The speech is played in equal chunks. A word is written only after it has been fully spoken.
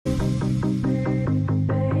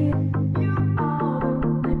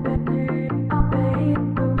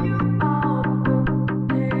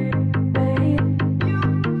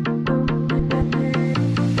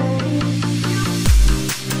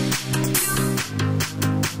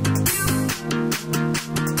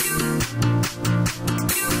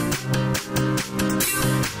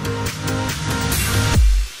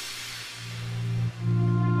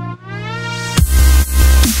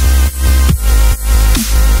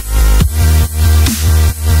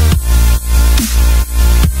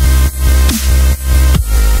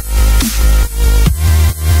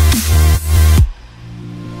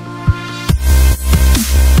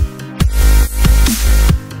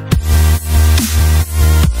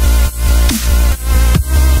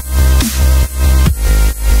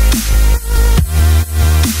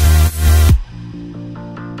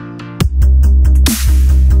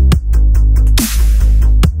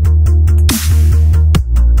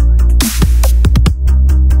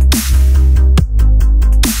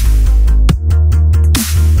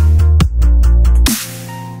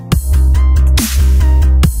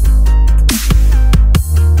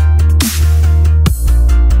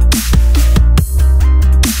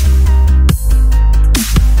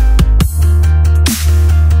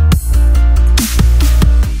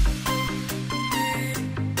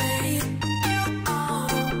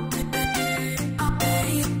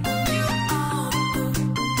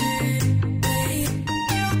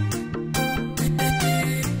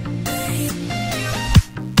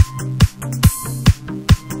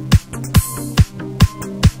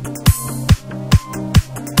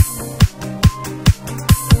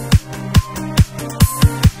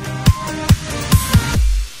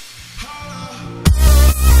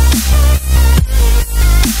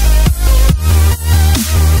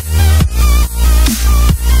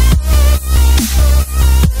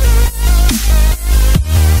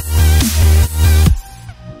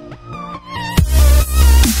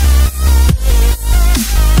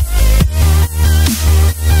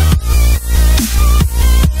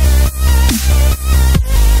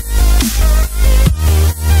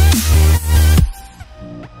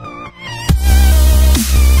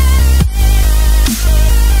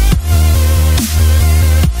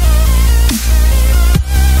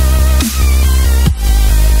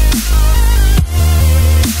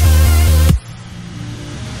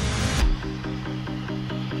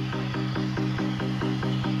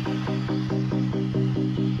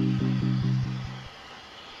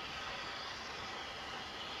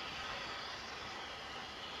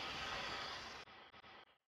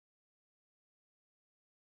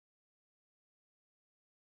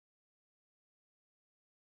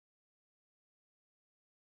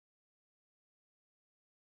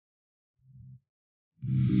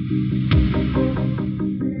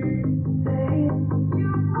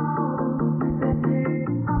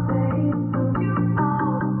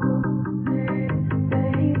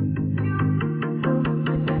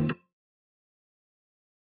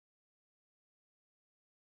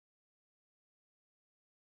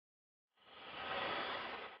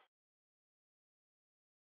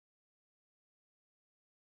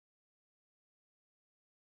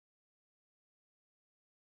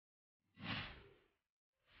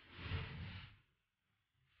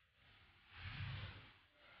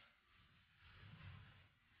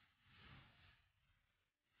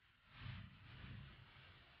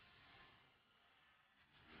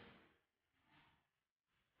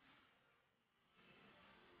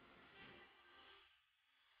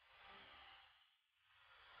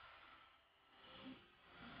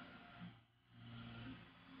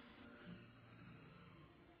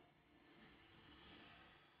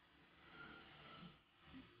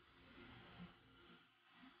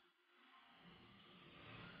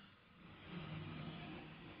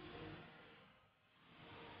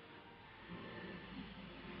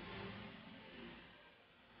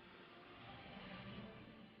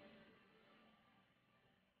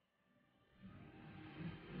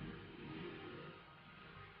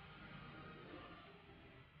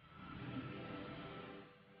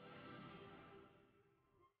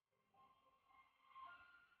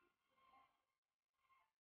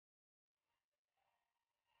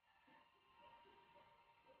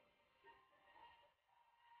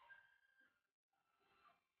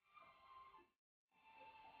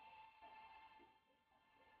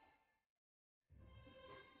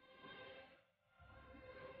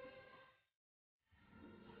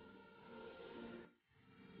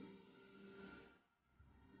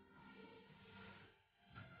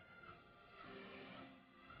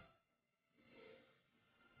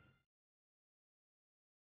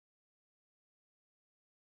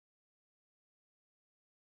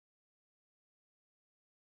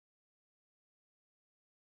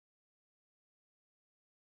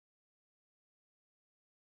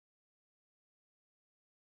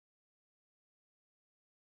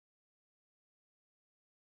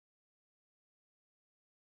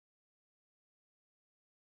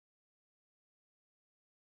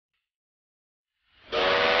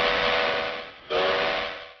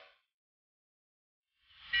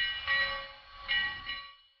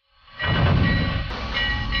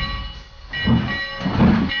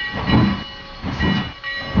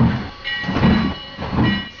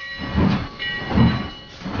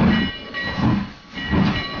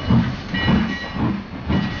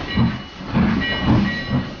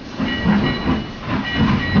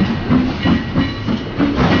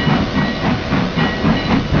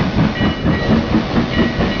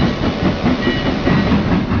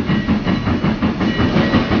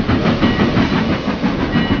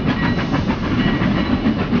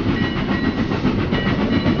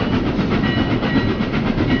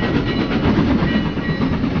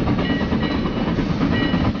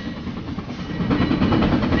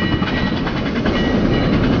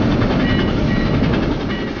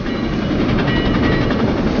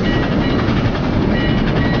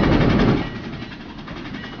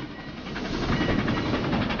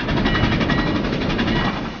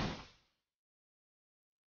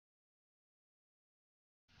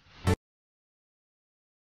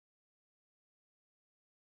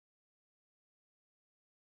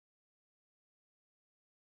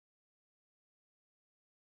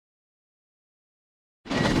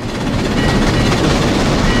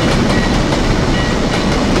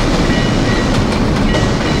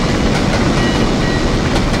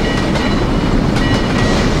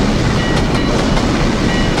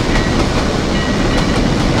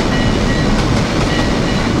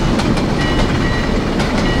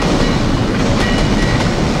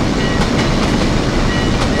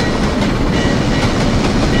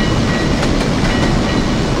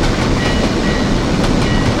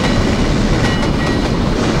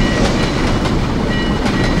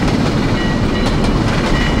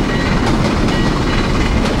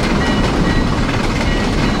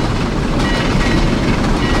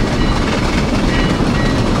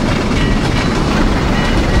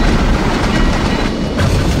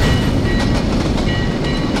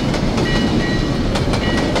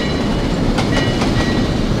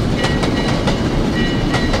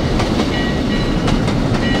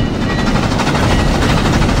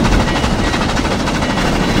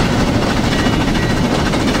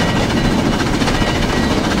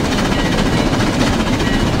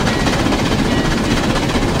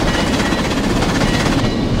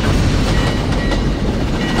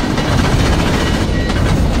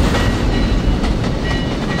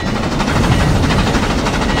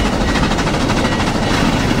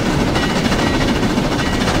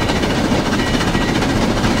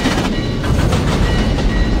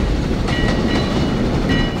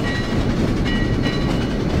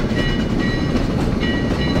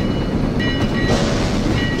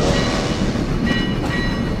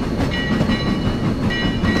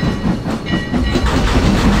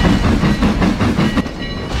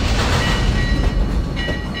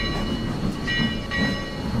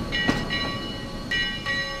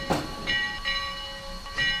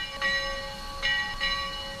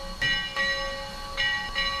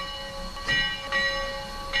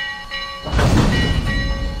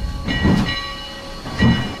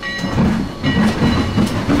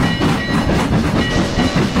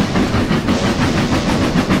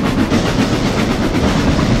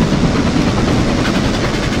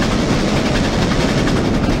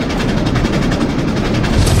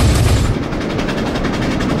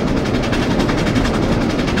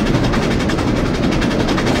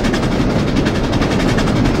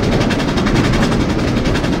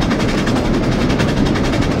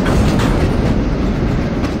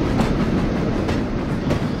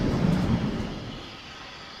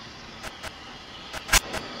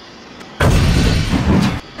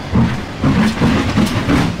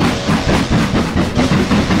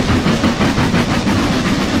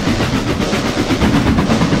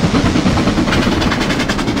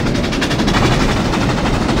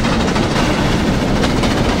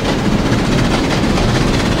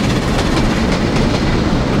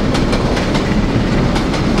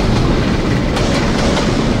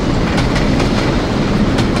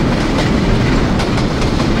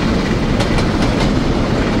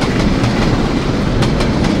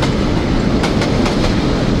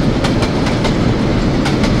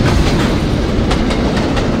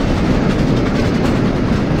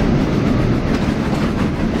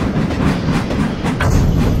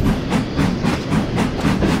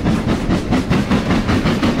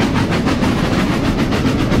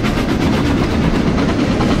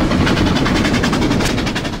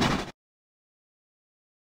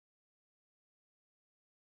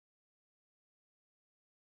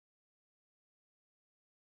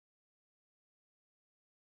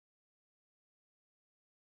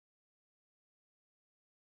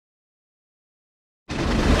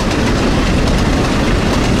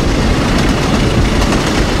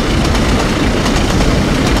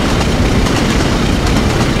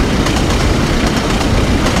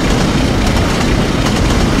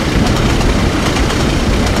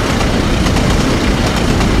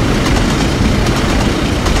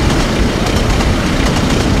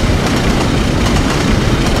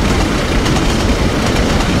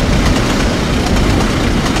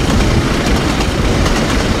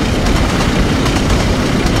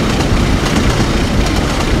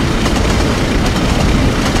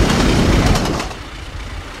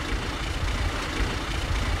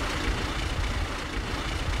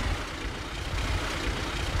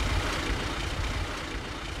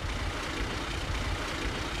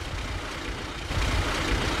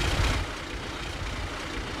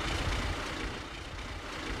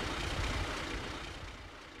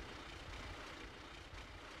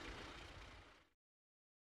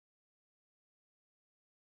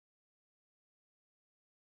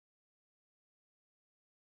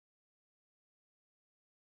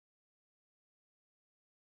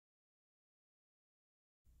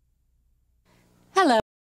Hello.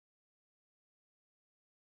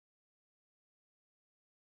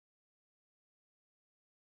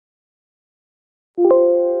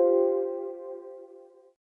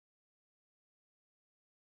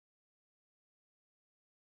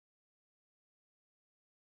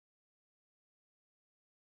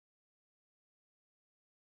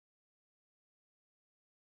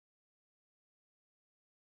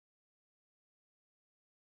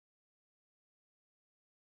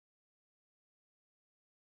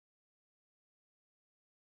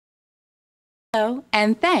 Hello,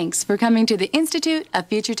 and thanks for coming to the Institute of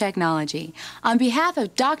Future Technology. On behalf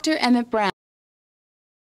of Dr. Emmett Brown.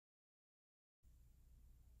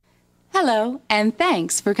 Hello, and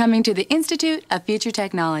thanks for coming to the Institute of Future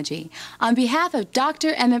Technology. On behalf of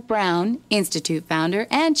Dr. Emmett Brown, Institute founder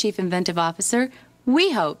and Chief Inventive Officer,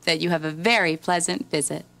 we hope that you have a very pleasant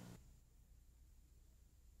visit.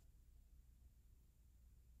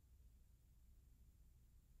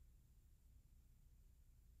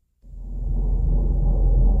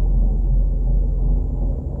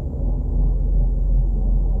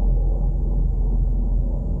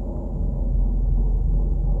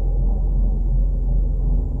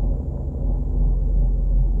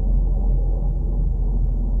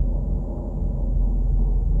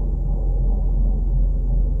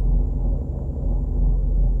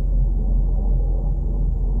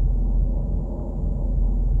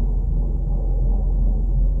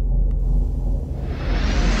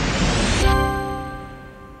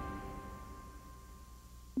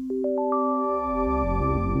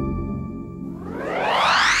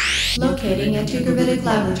 Locating Antigravitic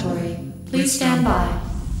Laboratory. Please stand by.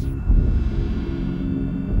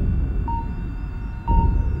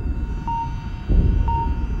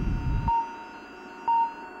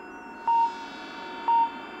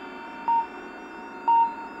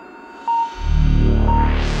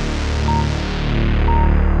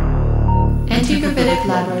 Antigravitic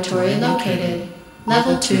Laboratory located.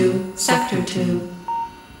 Level 2, Sector 2.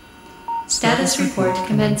 Status report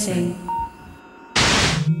commencing.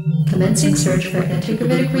 Commencing search for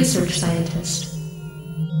antigravitic research scientist.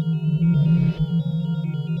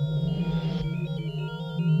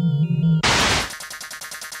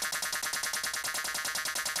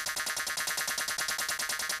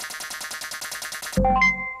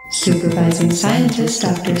 Supervising scientist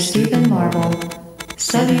Dr. Stephen Marble.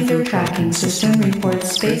 Sub-ether tracking system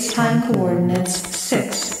reports space-time coordinates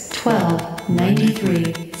 6, 12, 93,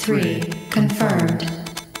 3. Confirmed.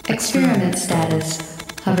 Experiment status.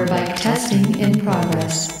 Hoverbike testing in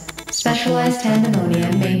progress. Specialized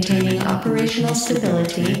pandemonium maintaining operational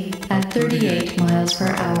stability at 38 miles per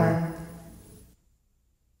hour.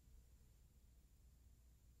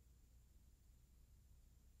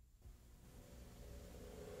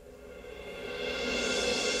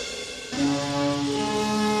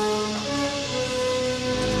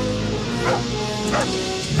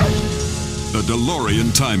 The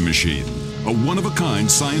DeLorean Time Machine, a one-of-a-kind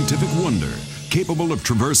scientific wonder capable of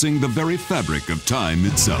traversing the very fabric of time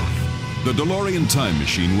itself. The DeLorean Time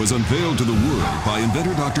Machine was unveiled to the world by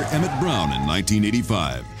inventor Dr. Emmett Brown in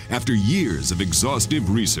 1985 after years of exhaustive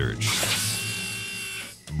research.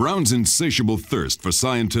 Brown's insatiable thirst for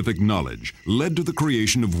scientific knowledge led to the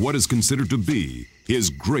creation of what is considered to be his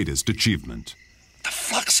greatest achievement. The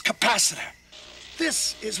flux capacitor.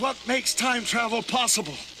 This is what makes time travel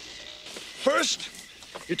possible. First,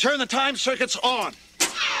 you turn the time circuits on.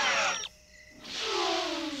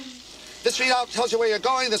 This readout tells you where you're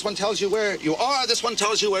going, this one tells you where you are, this one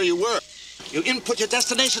tells you where you were. You input your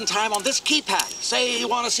destination time on this keypad. Say you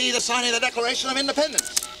want to see the signing of the Declaration of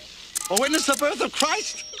Independence, or witness the birth of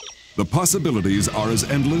Christ. The possibilities are as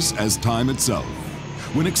endless as time itself.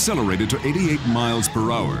 When accelerated to 88 miles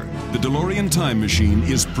per hour, the DeLorean Time Machine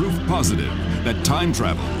is proof positive that time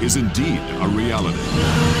travel is indeed a reality.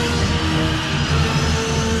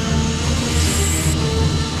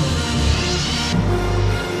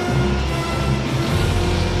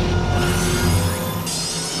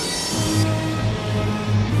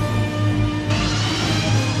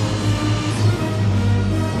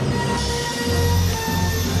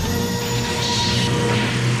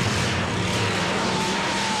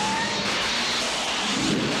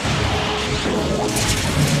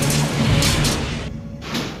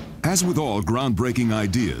 As with all groundbreaking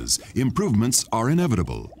ideas, improvements are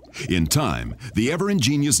inevitable. In time, the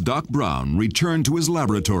ever-ingenious Doc Brown returned to his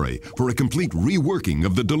laboratory for a complete reworking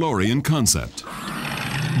of the DeLorean concept.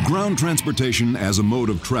 Ground transportation as a mode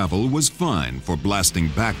of travel was fine for blasting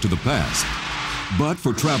back to the past. But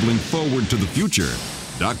for traveling forward to the future,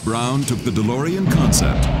 Doc Brown took the DeLorean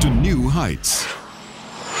concept to new heights.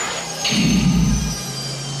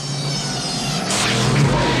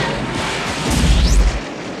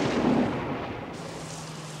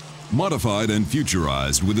 Modified and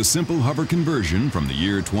futurized with a simple hover conversion from the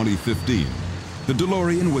year 2015, the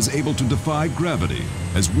DeLorean was able to defy gravity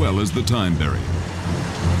as well as the time barrier.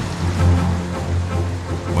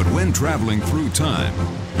 But when traveling through time,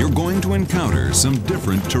 you're going to encounter some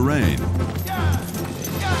different terrain.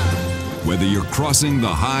 Whether you're crossing the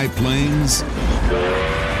high plains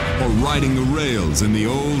or riding the rails in the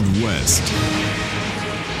Old West,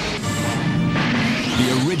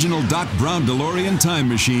 the original Doc Brown DeLorean time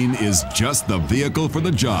machine is just the vehicle for the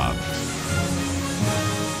job.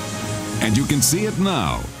 And you can see it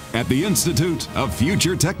now at the Institute of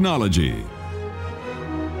Future Technology.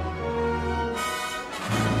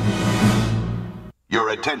 Your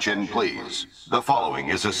attention, please. The following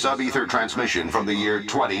is a sub-ether transmission from the year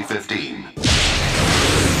 2015.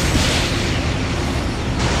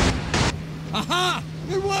 Aha!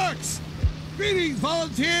 It works! Greetings,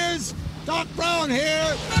 volunteers! Doc Brown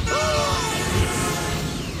here!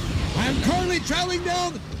 I am currently traveling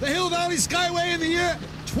down the Hill Valley Skyway in the year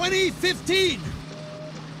 2015.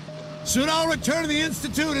 Soon I'll return to the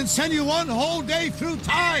Institute and send you one whole day through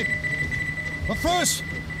time. But first,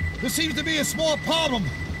 there seems to be a small problem.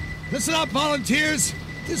 Listen up, volunteers.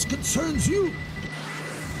 This concerns you.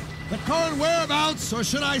 The current whereabouts, or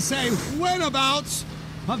should I say whenabouts,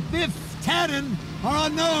 of Biff Tannen are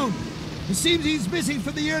unknown. It seems he's missing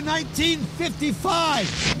from the year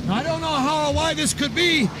 1955. Now, I don't know how or why this could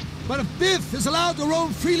be, but if Biff is allowed to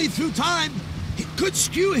roam freely through time, it could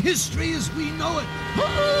skew history as we know it.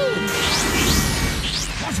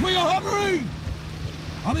 That's where you're hovering!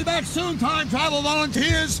 I'll be back soon, time travel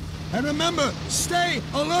volunteers. And remember, stay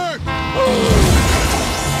alert!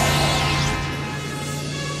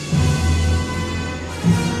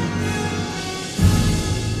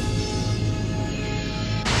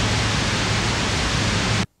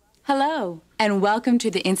 Hello, and welcome to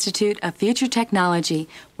the Institute of Future Technology,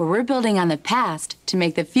 where we're building on the past to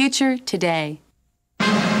make the future today.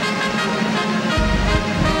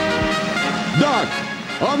 Doc,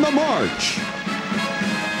 on the march!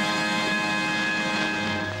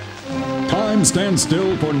 Time stands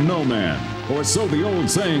still for no man, or so the old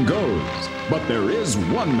saying goes. But there is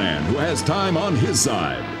one man who has time on his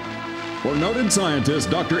side. For noted scientist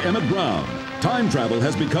Dr. Emmett Brown, time travel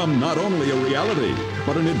has become not only a reality,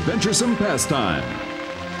 but an adventuresome pastime.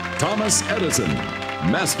 Thomas Edison,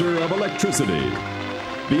 master of electricity.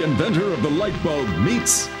 The inventor of the light bulb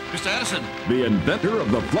meets Mr. Edison. the inventor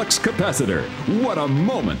of the flux capacitor. What a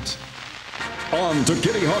moment! On to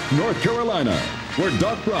Kitty Hawk, North Carolina, where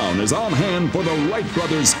Doc Brown is on hand for the Wright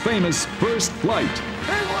brothers' famous first flight.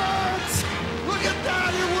 It works! Look at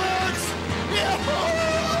that, it works!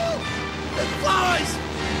 Yahoo! It flies!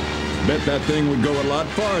 Bet that thing would go a lot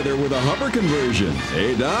farther with a hover conversion,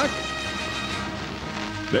 eh, Doc?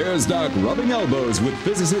 There's Doc rubbing elbows with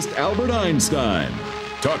physicist Albert Einstein.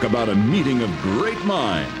 Talk about a meeting of great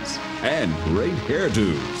minds and great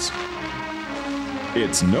hairdos.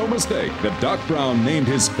 It's no mistake that Doc Brown named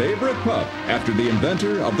his favorite pup after the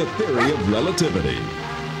inventor of the theory of relativity.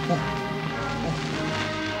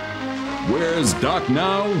 Where's Doc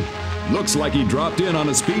now? Looks like he dropped in on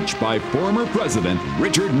a speech by former President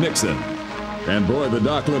Richard Nixon. And boy, the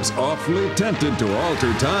Doc looks awfully tempted to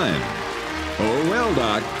alter time. Oh well,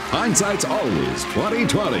 Doc, hindsight's always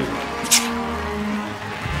 20/20.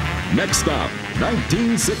 Next stop,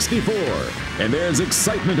 1964, and there's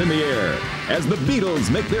excitement in the air as the Beatles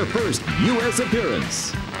make their first U.S.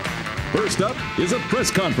 appearance. First up is a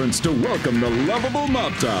press conference to welcome the lovable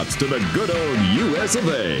Mop Tops to the good old U.S. of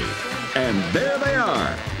A. And there they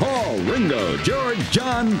are, Paul, Ringo, George,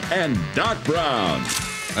 John, and Doc Brown.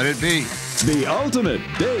 Let it be. The ultimate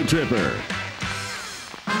day tripper.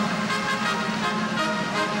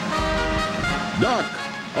 Doc,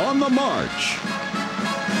 on the march.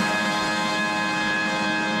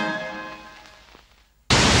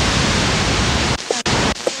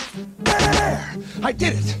 I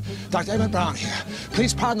did it! Dr. Emmett Brown here.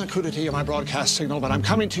 Please pardon the crudity of my broadcast signal, but I'm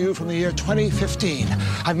coming to you from the year 2015.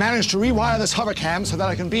 I've managed to rewire this hovercam so that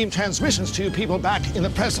I can beam transmissions to you people back in the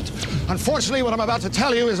present. Unfortunately, what I'm about to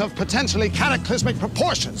tell you is of potentially cataclysmic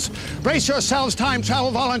proportions. Brace yourselves, time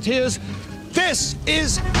travel volunteers. This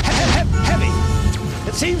is heavy.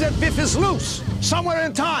 It seems that Biff is loose, somewhere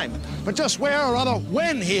in time. But just where or rather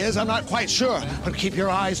when he is, I'm not quite sure. But keep your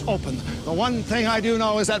eyes open. The one thing I do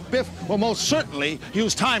know is that Biff will most certainly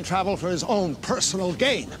use time travel for his own personal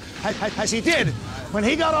gain. As he did when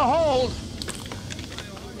he got a hold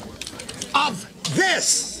of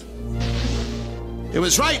this. It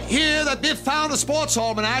was right here that Biff found a sports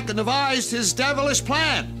almanac and devised his devilish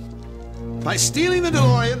plan. By stealing the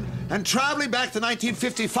DeLorean and traveling back to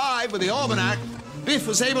 1955 with the almanac, Biff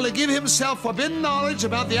was able to give himself forbidden knowledge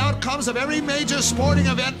about the outcomes of every major sporting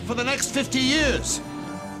event for the next 50 years.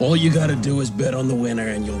 All you gotta do is bet on the winner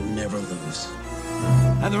and you'll never lose.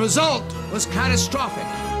 And the result was catastrophic.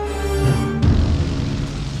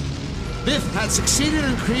 Biff had succeeded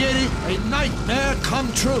in creating a nightmare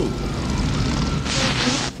come true.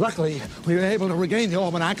 Luckily, we were able to regain the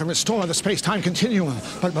almanac and restore the space-time continuum.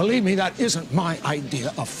 But believe me, that isn't my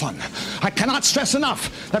idea of fun. I cannot stress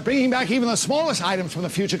enough that bringing back even the smallest items from the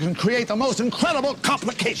future can create the most incredible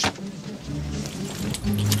complication.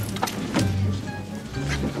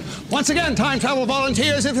 Once again, time travel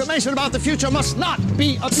volunteers, information about the future must not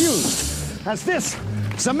be abused, as this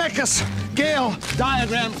Zemeckis Gale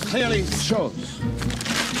diagram clearly shows.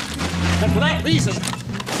 And for that reason,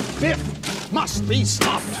 Biff must be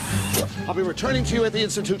stopped. I'll be returning to you at the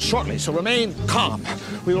Institute shortly, so remain calm.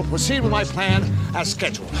 We will proceed with my plan as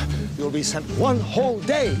scheduled. You will be sent one whole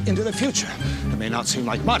day into the future. It may not seem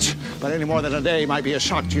like much, but any more than a day might be a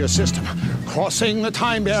shock to your system. Crossing the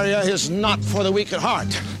time barrier is not for the weak at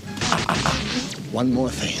heart. One more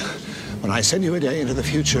thing. When I send you a day into the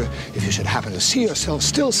future, if you should happen to see yourself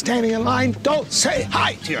still standing in line, don't say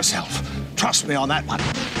hi to yourself. Trust me on that one.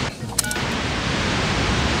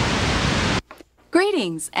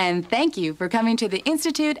 Greetings, and thank you for coming to the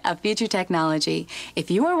Institute of Future Technology.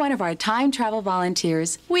 If you are one of our time travel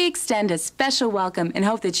volunteers, we extend a special welcome and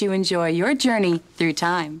hope that you enjoy your journey through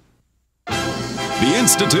time. The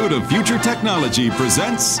Institute of Future Technology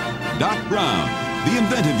presents Doc Brown, The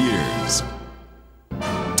Inventive Years.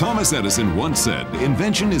 Thomas Edison once said,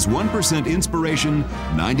 invention is 1% inspiration,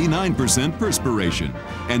 99% perspiration.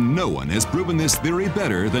 And no one has proven this theory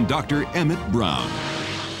better than Dr. Emmett Brown.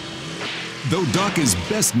 Though Doc is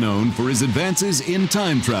best known for his advances in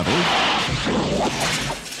time travel,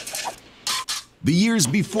 the years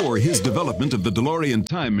before his development of the DeLorean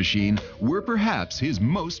time machine were perhaps his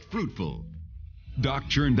most fruitful. Doc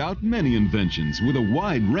churned out many inventions with a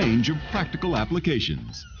wide range of practical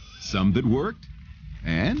applications, some that worked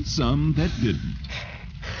and some that didn't.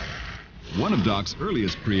 One of Doc's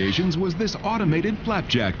earliest creations was this automated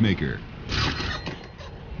flapjack maker.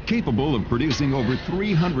 Capable of producing over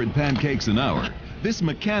 300 pancakes an hour, this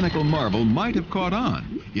mechanical marvel might have caught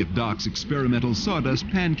on if Doc's experimental sawdust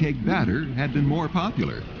pancake batter had been more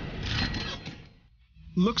popular.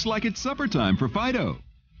 Looks like it's supper time for Fido.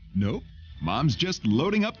 Nope, Mom's just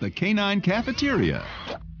loading up the canine cafeteria.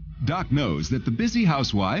 Doc knows that the busy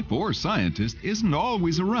housewife or scientist isn't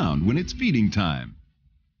always around when it's feeding time.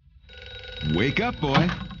 Wake up, boy.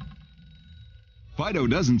 Fido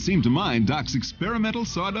doesn't seem to mind Doc's experimental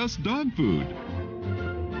sawdust dog food.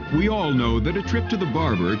 We all know that a trip to the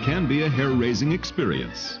barber can be a hair-raising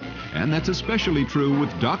experience. And that's especially true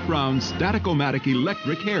with Doc Brown's Static-O-Matic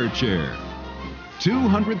electric hair chair.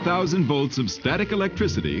 200,000 volts of static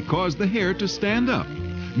electricity cause the hair to stand up,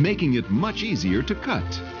 making it much easier to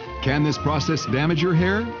cut. Can this process damage your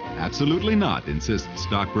hair? Absolutely not, insists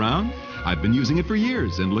Doc Brown. I've been using it for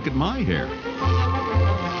years, and look at my hair.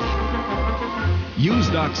 Use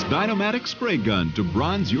Doc's Dynomatic spray gun to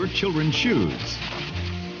bronze your children's shoes.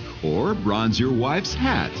 Or bronze your wife's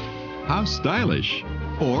hat. How stylish.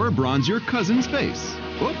 Or bronze your cousin's face.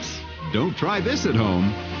 Oops, don't try this at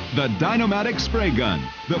home. The Dynomatic spray gun,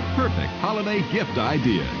 the perfect holiday gift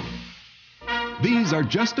idea. These are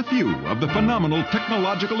just a few of the phenomenal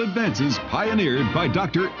technological advances pioneered by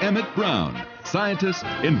Dr. Emmett Brown, scientist,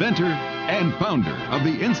 inventor, and founder of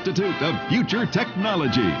the Institute of Future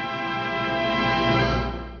Technology.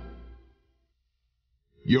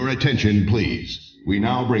 Your attention, please. We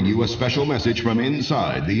now bring you a special message from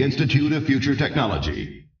inside the Institute of Future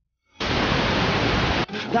Technology.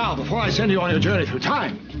 Now, before I send you on your journey through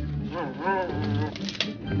time,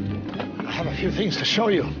 I have a few things to show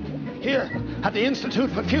you. Here, at the Institute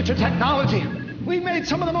for Future Technology, we made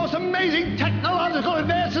some of the most amazing technological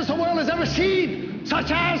advances the world has ever seen, such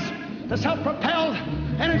as the self-propelled,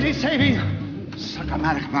 energy-saving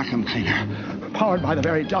Suck-O-Matic vacuum cleaner, powered by the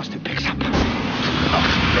very dust it picks up.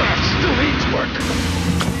 Still needs work.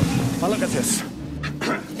 Now look at this.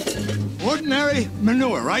 Ordinary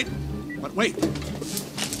manure, right? But wait.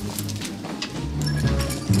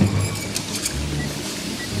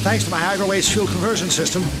 Thanks to my agri-waste fuel conversion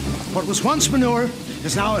system, what was once manure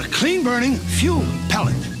is now a clean-burning fuel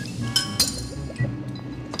pellet.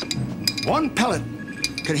 One pellet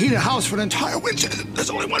can heat a house for an entire winter. There's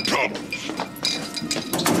only one problem.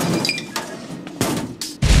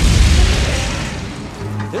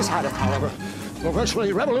 This item, however, will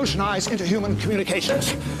virtually revolutionize interhuman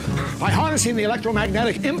communications. By harnessing the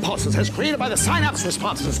electromagnetic impulses as created by the synapse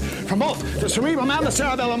responses from both the cerebellum and the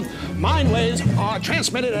cerebellum, mind waves are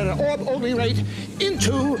transmitted at an orb-only rate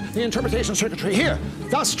into the interpretation circuitry here,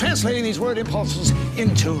 thus translating these word impulses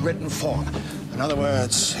into written form. In other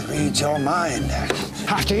words, it reads your mind.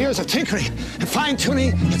 After years of tinkering and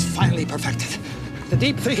fine-tuning, it's finally perfected. The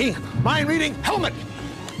deep thinking, mind-reading helmet.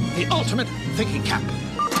 The ultimate thinking cap.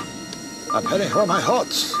 A penny for my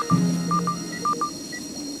thoughts.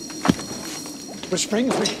 Which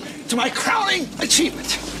brings me to my crowning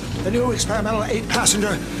achievement. The new experimental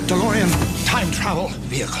 8-passenger DeLorean time travel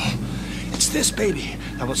vehicle. It's this baby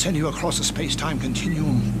that will send you across a space-time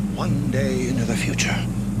continuum one day into the future.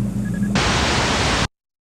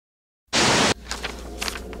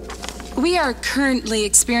 We are currently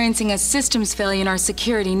experiencing a systems failure in our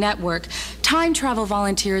security network. Time travel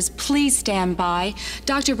volunteers, please stand by.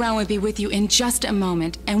 Dr. Brown will be with you in just a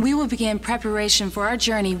moment, and we will begin preparation for our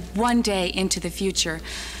journey one day into the future.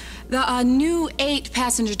 The new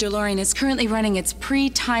 8-passenger DeLorean is currently running its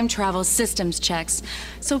pre-time travel systems checks,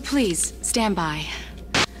 so please stand by.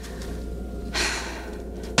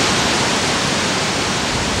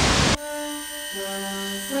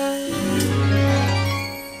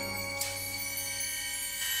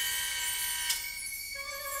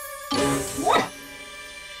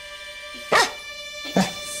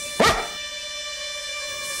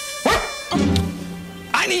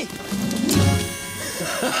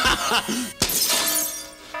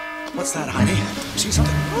 What's that, Heidi? See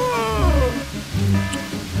something?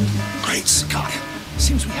 Great Scott!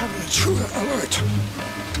 Seems we have an intruder alert.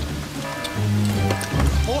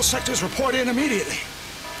 All sectors report in immediately.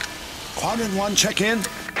 Quadrant 1, check in.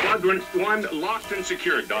 Quadrant 1, locked and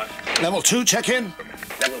secured, Doc. Level 2, check in.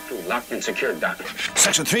 Level 2, locked and secured, Doc.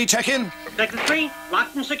 Section 3, check in. Section 3,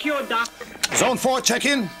 locked and secured, Doc. Zone 4, check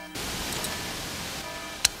in.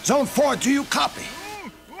 Zone 4, do you copy?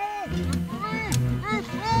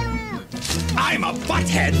 I'm a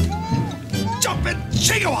butthead. Jumping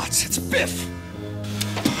gigawatts. It's Biff.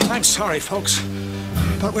 I'm sorry, folks,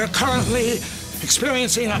 but we're currently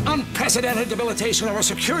experiencing an unprecedented debilitation of our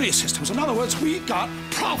security systems. In other words, we got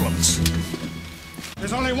problems.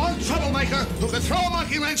 There's only one troublemaker who can throw a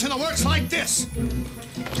monkey wrench in the works like this.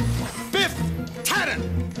 Biff Tannen,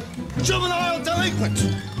 juvenile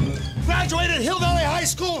delinquent. Graduated Hill Valley High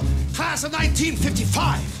School, class of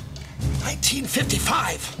 1955.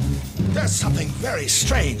 1955. There's something very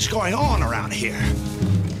strange going on around here.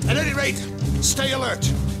 At any rate, stay alert.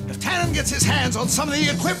 If Tannen gets his hands on some of the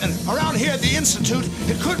equipment around here at the Institute,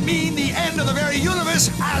 it could mean the end of the very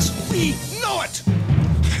universe as we know it.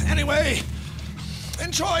 Anyway,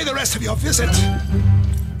 enjoy the rest of your visit.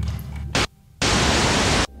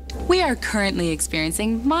 We are currently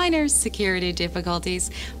experiencing minor security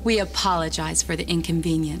difficulties. We apologize for the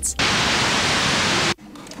inconvenience.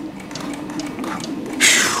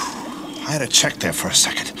 I had to check there for a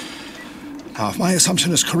second. Now, if my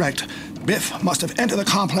assumption is correct, Biff must have entered the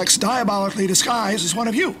complex diabolically disguised as one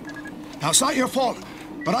of you. Now, it's not your fault,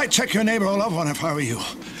 but I'd check your neighbor or loved one if I were you.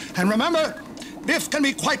 And remember, Biff can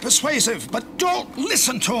be quite persuasive, but don't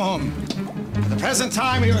listen to him. At the present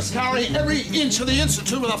time, we are scouring every inch of the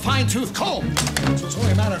Institute with a fine-tooth comb. So it's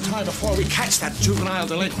only a matter of time before we catch that juvenile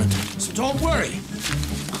delinquent. So don't worry.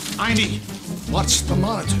 Heidi, watch the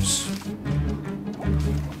monitors.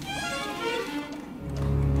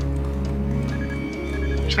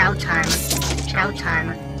 Chow time, chow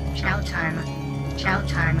time, chow time, chow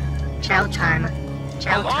time, chow time,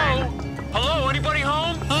 chow time. Hello, anybody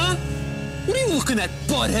home? Huh? What are you looking at,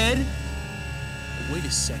 butthead? Wait a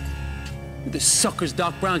second. You're the suckers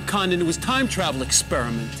Doc Brown conned into his time travel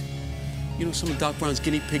experiment. You know, some of Doc Brown's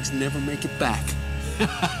guinea pigs never make it back.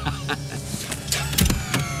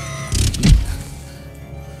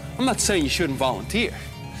 I'm not saying you shouldn't volunteer.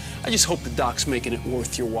 I just hope the Doc's making it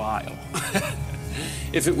worth your while.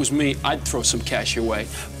 If it was me, I'd throw some cash your way.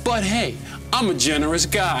 But hey, I'm a generous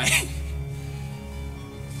guy.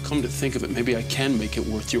 Come to think of it, maybe I can make it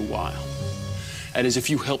worth your while. That is, if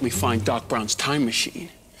you help me find Doc Brown's time machine.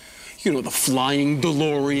 You know, the flying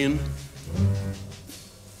DeLorean.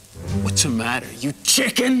 What's the matter, you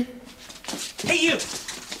chicken? Hey, you!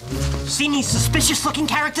 Seen any suspicious-looking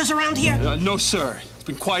characters around here? No, sir. It's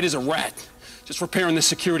been quiet as a rat. Just repairing the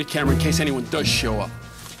security camera in case anyone does show up.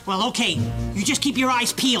 Well, okay. You just keep your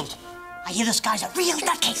eyes peeled. I hear this guy's a real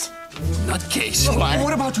nutcase. Nutcase?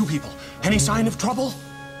 What about you people? Any sign of trouble?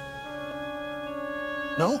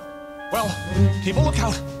 No? Well, keep a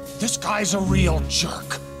lookout. This guy's a real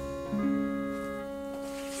jerk.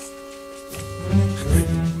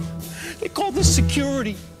 They call this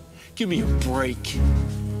security. Give me a break.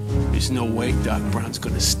 There's no way Doc Brown's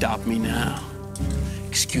gonna stop me now.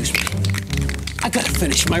 Excuse me. I gotta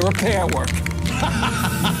finish my repair work.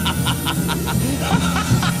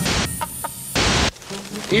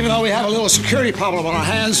 Even though we have a little security problem on our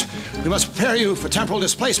hands, we must prepare you for temporal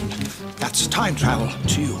displacement. That's time travel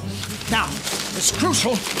to you. Now, it's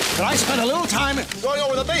crucial that I spend a little time going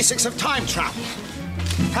over the basics of time travel.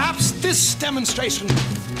 Perhaps this demonstration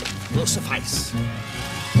will suffice.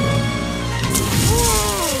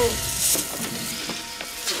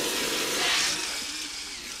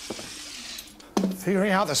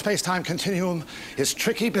 Figuring out the space-time continuum is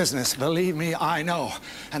tricky business, believe me, I know.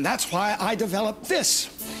 And that's why I developed this,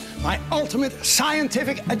 my ultimate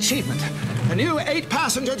scientific achievement, the new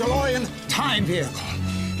 8-passenger DeLorean time vehicle.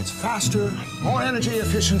 It's faster, more energy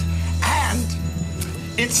efficient, and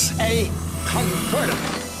it's a convertible.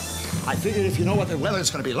 I figured if you know what the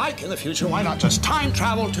weather's going to be like in the future, why not just time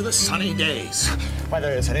travel to the sunny days?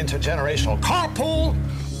 Whether it's an intergenerational carpool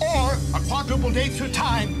or a quadruple date through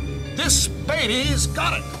time, this baby's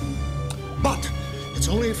got it. But it's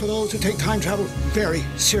only for those who take time travel very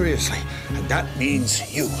seriously, and that means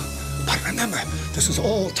you. But remember, this is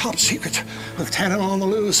all top secret. With Tannen on the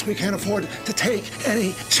loose, we can't afford to take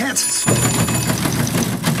any chances.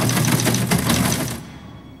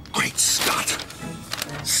 Great Scott!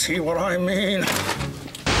 See what I mean?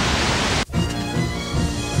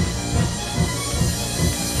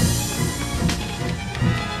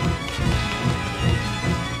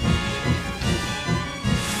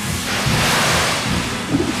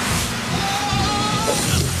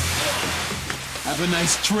 Have a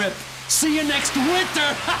nice trip. See you next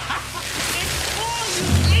winter. It's fall,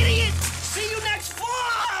 you idiot! See you next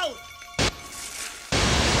fall!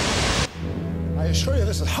 I assure you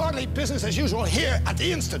this is hardly business as usual here at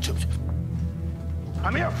the Institute.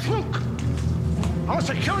 A mere fluke. Our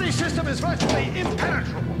security system is virtually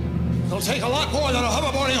impenetrable. It'll take a lot more than a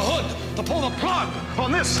hoverboarding hood to pull the plug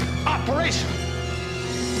on this operation.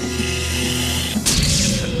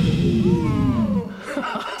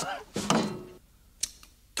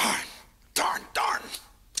 Darn.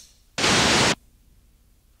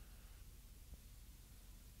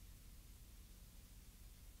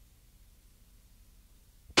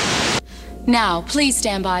 Now, please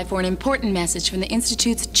stand by for an important message from the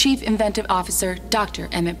Institute's Chief Inventive Officer, Dr.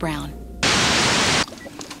 Emmett Brown.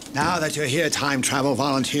 Now that you're here, time travel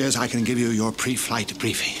volunteers, I can give you your pre-flight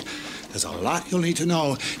briefing. There's a lot you'll need to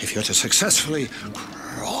know if you're to successfully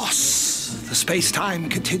cross the space-time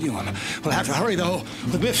continuum. We'll have to hurry, though.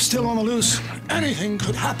 With Biff still on the loose, anything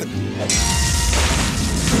could happen.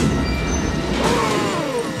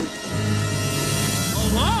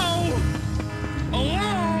 Hello?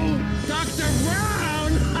 Hello? Dr.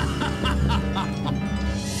 Brown?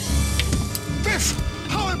 Biff,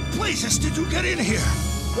 how in blazes did you get in here?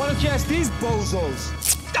 Why don't you ask these bozos?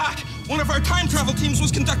 Doc, one of our time travel teams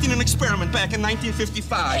was conducting an experiment back in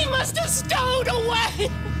 1955. He must have stowed away!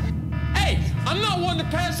 Hey, I'm not one to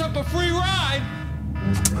pass up a free ride.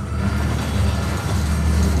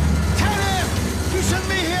 Tannen! You shouldn't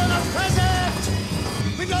be here in the present!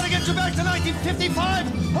 We've got to get you back to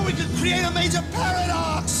 1955, or we could create a major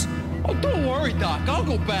paradox! Oh, don't worry, Doc. I'll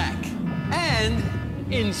go back. And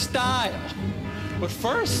in style. But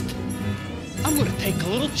first, I'm gonna take a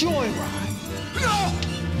little joyride. No!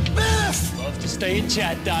 Biff! Love to stay and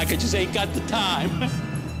chat, Doc. I just ain't got the time.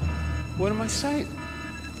 What am I saying?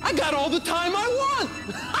 I got all the time I want!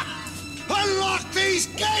 Unlock these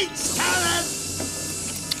gates, Tannen!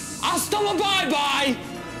 Hasta la bye-bye!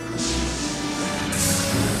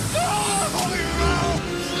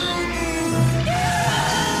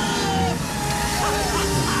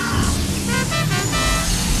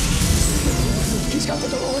 He's got the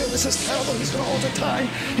DeLorean. This is terrible. He's going to alter time.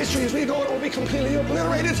 History as we know it will be completely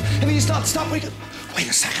obliterated. If he's not stopped, we can... Wait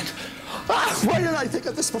a second. Why didn't I think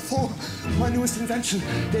of this before? My newest invention,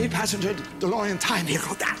 the 8-passenger DeLorean time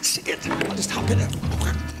vehicle. That's it. I'll just hop in it.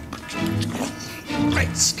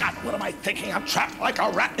 Great Scott, what am I thinking? I'm trapped like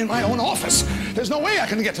a rat in my own office. There's no way I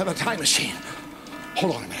can get to the time machine.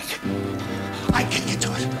 Hold on a minute. I can get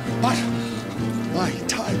to it. What? My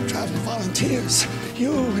time travel volunteers.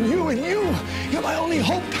 You and you and you. You're my only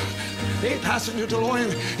hope. The 8-passenger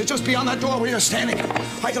DeLorean is just beyond that door where you're standing.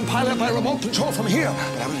 I can pilot by remote control from here,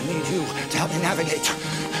 but I'm going to need you to help me navigate.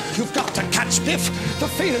 You've got to catch Biff. The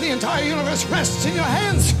fate of the entire universe rests in your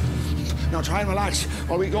hands. Now try and relax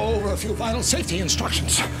while we go over a few vital safety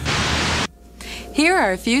instructions. Here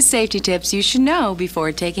are a few safety tips you should know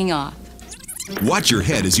before taking off. Watch your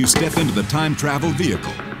head as you step into the time travel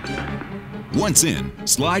vehicle. Once in,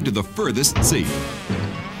 slide to the furthest seat.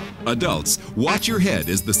 Adults, watch your head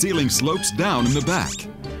as the ceiling slopes down in the back.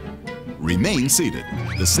 Remain seated.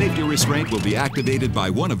 The safety restraint will be activated by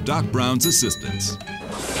one of Doc Brown's assistants.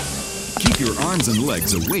 Keep your arms and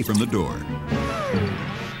legs away from the door.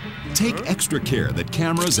 Take extra care that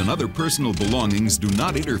cameras and other personal belongings do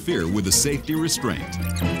not interfere with the safety restraint.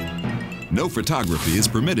 No photography is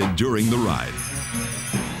permitted during the ride.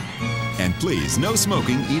 And please, no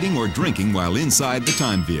smoking, eating, or drinking while inside the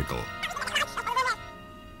time vehicle.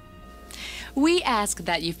 We ask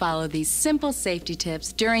that you follow these simple safety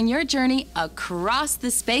tips during your journey across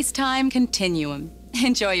the space-time continuum.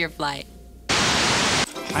 Enjoy your flight.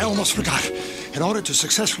 I almost forgot. In order to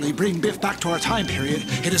successfully bring Biff back to our time period,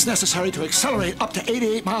 it is necessary to accelerate up to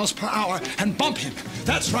 88 miles per hour and bump him.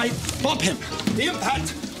 That's right, bump him. The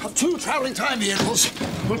impact of two traveling time vehicles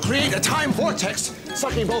will create a time vortex,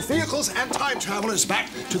 sucking both vehicles and time travelers back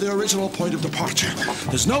to their original point of departure.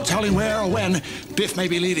 There's no telling where or when Biff may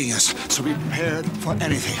be leading us, so be prepared for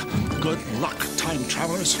anything. Good luck, time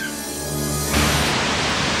travelers.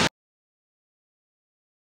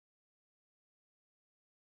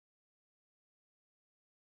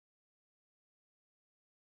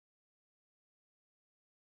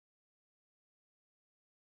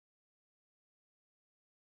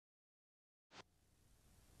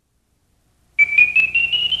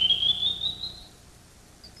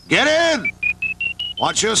 Get in!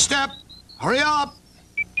 Watch your step. Hurry up!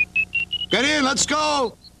 Get in, let's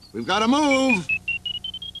go! We've got to move.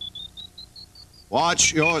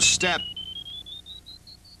 Watch your step.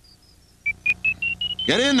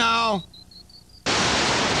 Get in now.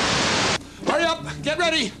 Hurry up, get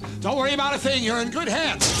ready. Don't worry about a thing, you're in good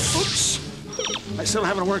hands. Oops. I still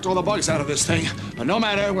haven't worked all the bugs out of this thing, but no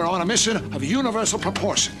matter, we're on a mission of universal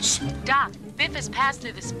proportions. Doc, Biff has passed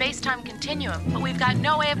through the space-time continuum, but we've got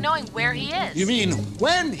no way of knowing where he is. You mean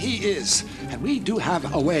when he is? And we do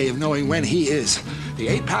have a way of knowing when he is. The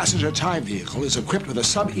 8-passenger time vehicle is equipped with a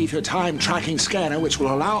sub-ether time tracking scanner which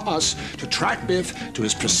will allow us to track Biff to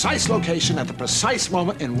his precise location at the precise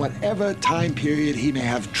moment in whatever time period he may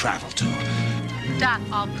have traveled to. Doc,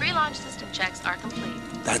 all pre-launch system checks are complete.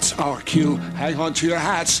 That's our cue. Hang on to your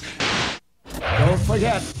hats. Don't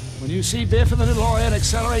forget, when you see Biff in the DeLorean,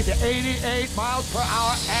 accelerate to 88 miles per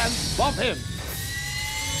hour and bump him.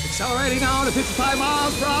 Accelerating now to 55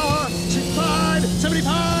 miles per hour. 65,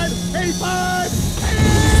 75, 85,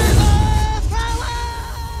 88 miles per hour!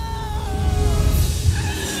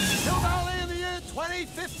 Hill Valley in the year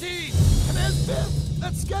 2015. And there's Biff.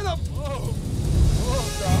 Let's get him. Oh,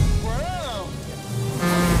 Doc Brown.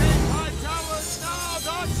 Time travelers now,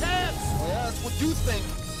 no chance. Well, yeah, that's what you think.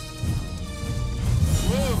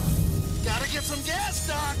 Whoa. Gotta get some gas,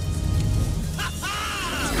 Doc.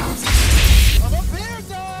 I'm up here,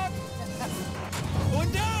 Doc.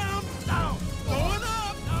 Going down. Down. Going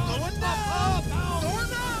up. Going down.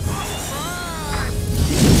 Going up. Right.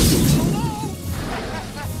 Hello.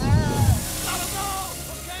 Gotta go.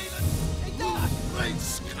 Okay, hey, Doc. Great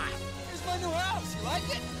Scott. Here's my new house. You like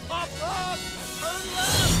it? Up. Turn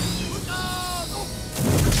left. Look out.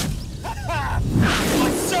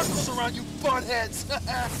 Like circles around you buttheads.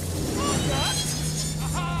 Oh, Doc.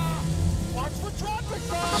 Watch for traffic,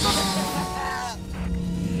 Doc.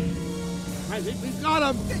 I think we've got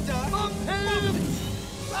him. Hey, Doc. Bump him.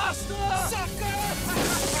 Faster. Sucker.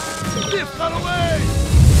 Biff got away.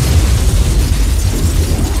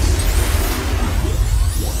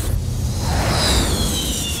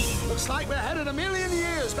 Looks like we're headed 1,000,000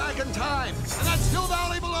 years back in time. And that's Hill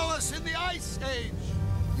Valley below us in the Ice Age.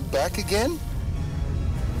 You back again?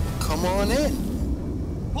 Come on in.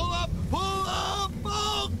 Pull up, pull!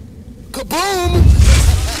 Kaboom!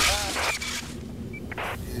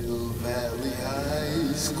 Hill Valley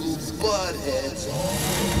High School buttheads.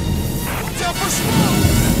 Jump for smoke!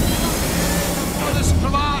 Before this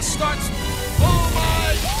crevasse starts, pull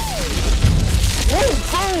my... Boom!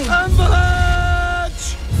 Ambulance!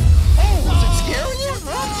 Oh, was it scaring you?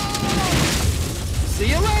 Huh? See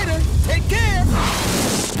you later. Take care.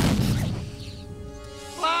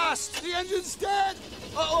 Blast! The engine's dead!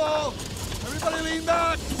 Uh-oh! Everybody lean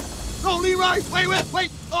back! No, lean right!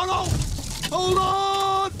 Wait! Oh, no! Hold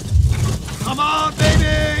on! Come on,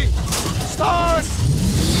 baby! Start!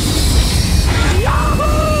 Yahoo!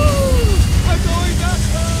 I'm going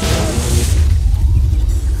faster!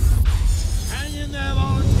 Hang in there,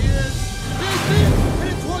 volunteers!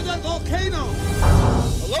 Headed toward that volcano!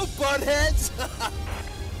 Hello, buttheads!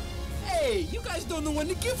 Hey, you guys don't know when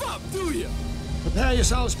to give up, do you? Prepare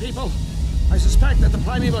yourselves, people. I suspect that the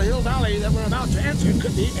primeval Hill Valley that we're about to enter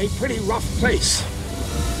could be a pretty rough place.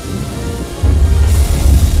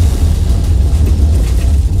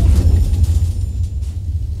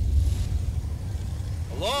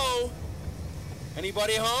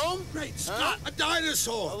 Anybody home? Great Scott, a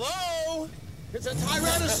dinosaur! Hello? It's a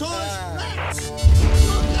Tyrannosaurus Rex! Right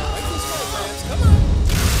this way, Gramps. Come on.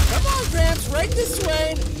 Come on, Gramps. Right this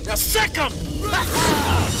way. Now sick 'em!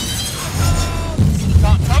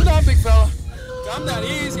 Calm down, big fella. Calm down.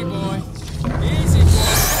 Easy, boy. Easy,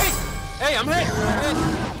 boy. Hey, I'm hit.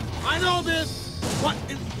 I know this! What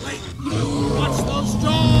in... Wait! Watch those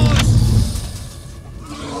jaws!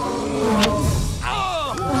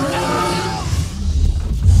 Oh!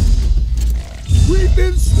 We've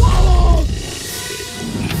been swallowed!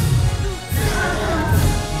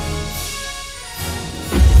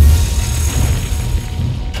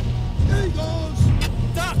 There he goes!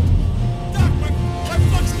 Doc! Doc, my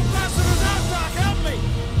flux capacitor's out, Doc! Help me!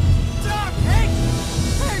 Doc, hey!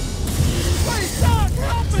 Hey! Please, Doc,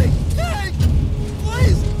 help me! Hey!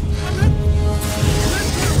 Please! I'm hit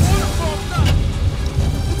to the waterfall, Doc!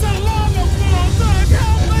 It's a lava fall, Doc!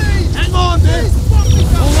 Help me! Hang on, Dick!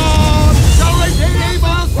 Hold on! Accelerating 8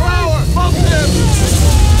 miles per hour! Bump him!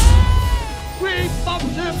 We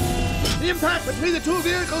bumped him! The impact between the two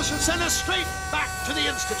vehicles should send us straight back to the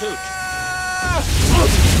Institute.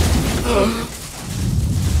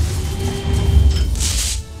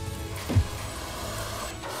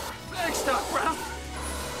 Thanks, Doc Brown!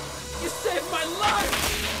 You saved my life!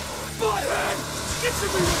 Butthead! Get to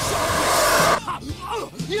me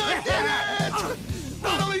with You did it!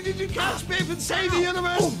 Not only did you catch me and save the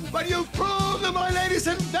universe, but you've proved that my latest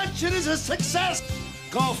invention is a success!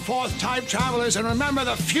 Go forth, time travelers, and remember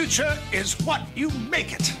the future is what you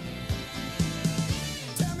make it.